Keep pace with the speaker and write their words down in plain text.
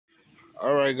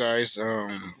All right, guys.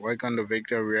 Welcome to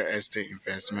Victor Real Estate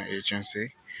Investment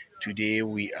Agency. Today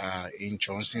we are in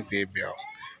Johnsonville.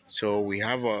 So we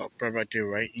have a property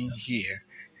right in here,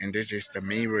 and this is the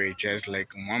main road, just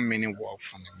like 1 minute walk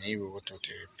from the main road to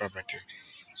the property.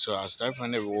 So I start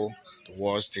from the road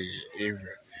towards the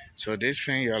area. So this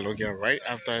thing you are looking at right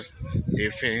after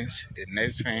the fence, the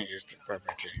next fence is the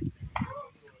property.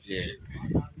 Yeah,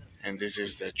 and this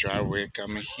is the driveway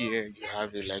coming here. You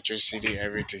have electricity,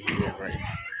 everything here right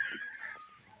now.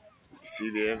 See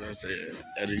there, that's the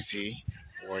LEC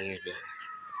wire there.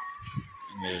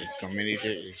 And the community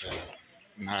is a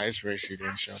nice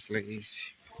residential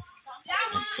place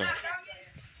and stuff.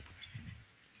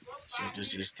 So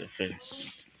this is the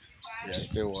fence. We are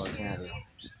still walking along.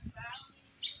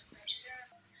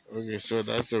 Okay, so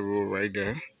that's the road right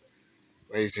there.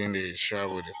 Raising the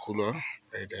shrub with the cooler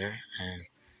right there. And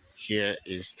here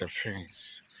is the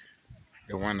fence.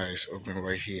 The one that is open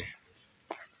right here.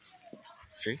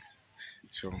 See?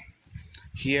 So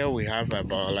here we have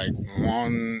about like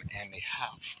 1.5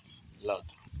 lot.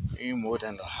 Maybe more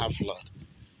than a half lot.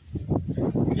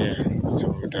 Yeah,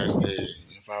 so that's the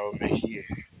environment here.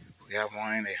 We have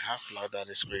 1.5 lot that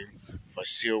is going for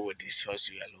sale with this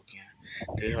house we are looking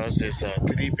at. The house is a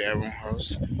 3 bedroom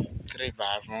house, 3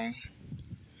 bathroom,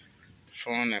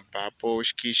 front and back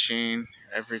porch, kitchen,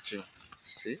 everything.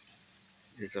 See,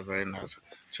 it's a very nice.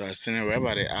 So I was standing right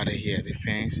by the other here, the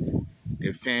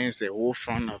whole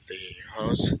front of the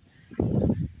house,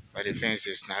 but the fence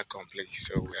is not complete,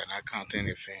 so we are not counting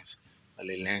the fence. But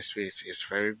the land space is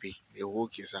very big. The whole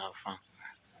is our farm.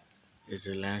 It's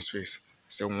the land space.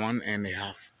 It's a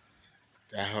 1.5.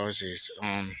 That house is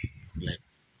like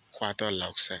quarter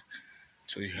laksa.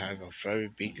 So you have a very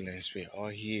big land space all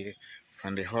here.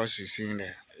 From the house you see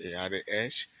there at the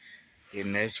edge, the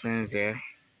next fence there,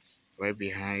 right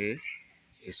behind it,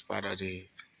 is part of the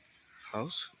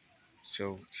house.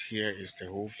 So here is the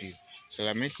whole view. So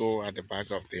let me go at the back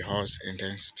of the house and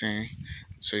then stand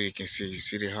so you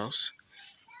see the house.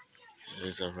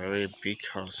 It's a very big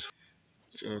house.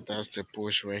 So that's the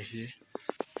porch right here.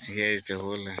 And here is the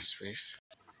whole land space.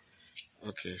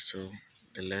 Okay, so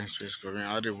the land space going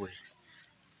all the way,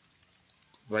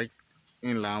 right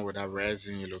in line with that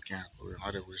resin you're looking at going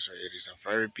all the way. So it is a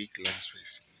very big land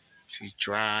space. See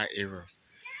dry area.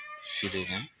 See the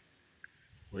then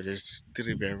with this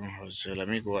 3 bedroom house. So let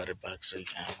me go at the back so you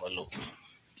can have a look.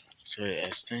 So it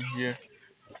extend here.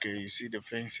 Okay, you see the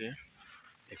fence here?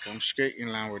 It comes straight in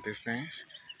line with the fence,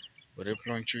 with the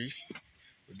plum tree,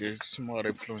 with this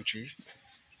smaller plum tree,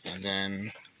 and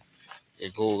then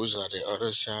it goes at the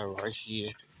other side right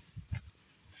here,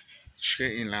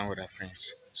 straight in line with that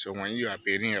fence. So when you are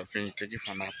building your fence, take it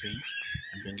from that fence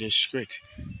and bring it straight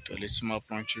to the small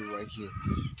plum tree right here.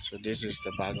 So this is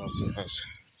the back of the house.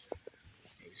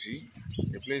 You see,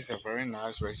 the place is a very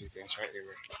nice residential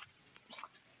area.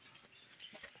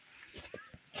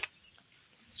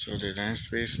 So the land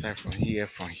space start from here,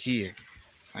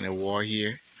 on the wall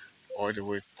here, all the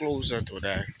way closer to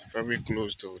that, very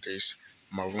close to this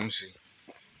maroon sea.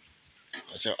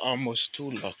 I said almost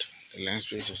 2 lot. The land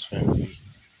space is very big.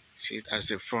 See, that's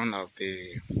the front of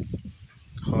the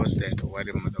house there, the where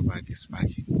the motorbike is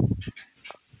parking.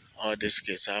 All these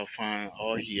kids have fun.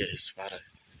 All here is spotted.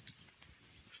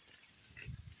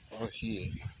 All here,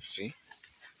 see.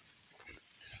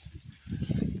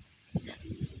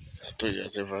 I told you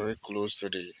it's very close to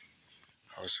the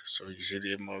house. So you see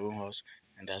the maroon house,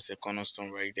 and that's the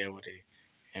cornerstone right there with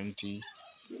the empty.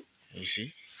 You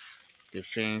see the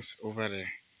fence over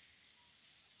there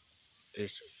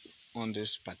is on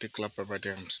this particular property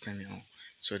I'm standing on.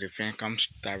 So the fence comes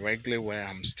directly where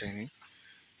I'm standing,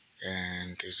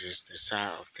 and this is the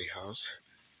side of the house.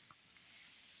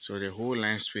 So the whole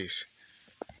land space,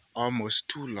 almost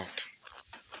 2 lot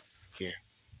here.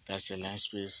 That's the land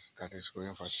space that is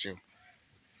going for sale.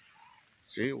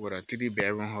 See, with a 3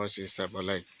 bedroom house, it's about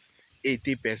like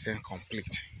 80%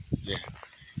 complete. Yeah.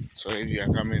 So if you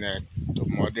are coming at to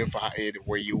modify it the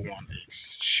way you want it,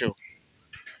 sure.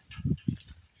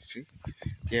 See?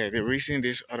 Yeah, the reason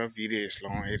this other video is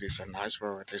long, it is a nice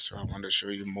property, so I want to show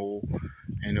you more,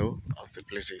 of the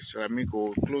places. So let me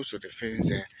go close to the fence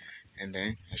there, and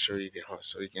then I show you the house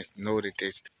so you can know the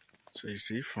taste. So you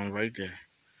see from right there,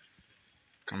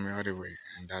 coming all the way,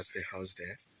 and that's the house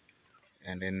there,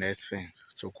 and the next fence.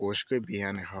 So go straight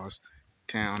behind the house,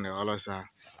 turn on the other side,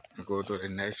 and go to the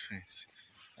next fence.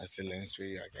 That's the land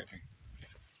space you are getting.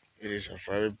 It is a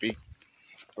very big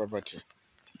property.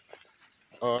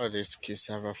 All these kids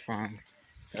have a farm.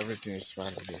 Everything is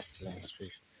part of the land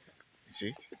space. You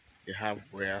see, you have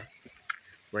where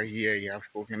right here you have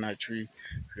coconut tree,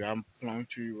 you have plum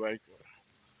tree right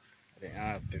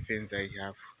Then the things that you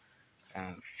have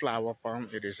flower palm.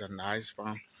 It is a nice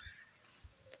palm,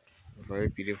 very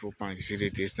beautiful palm. You see the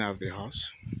distance of the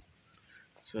house.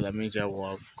 So let me just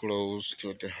walk close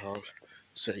to the house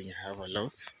so you can have a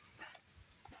look.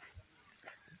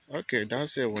 Okay,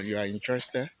 that's it. When you are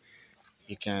interested,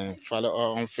 you can follow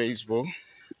us on Facebook.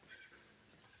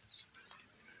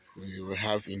 We will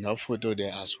have enough photo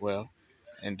there as well.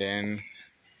 And then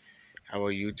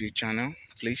our YouTube channel.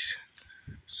 Please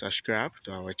subscribe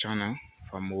to our channel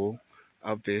for more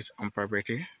updates on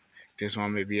property. This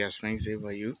one may be expensive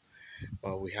for you,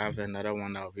 but we have another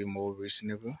one that will be more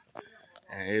reasonable.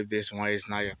 And if this one is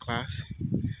not your class,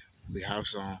 we have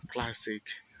some classic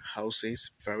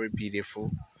houses, very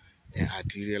beautiful and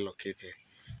ideally located.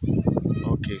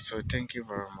 Okay, so thank you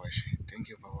very much.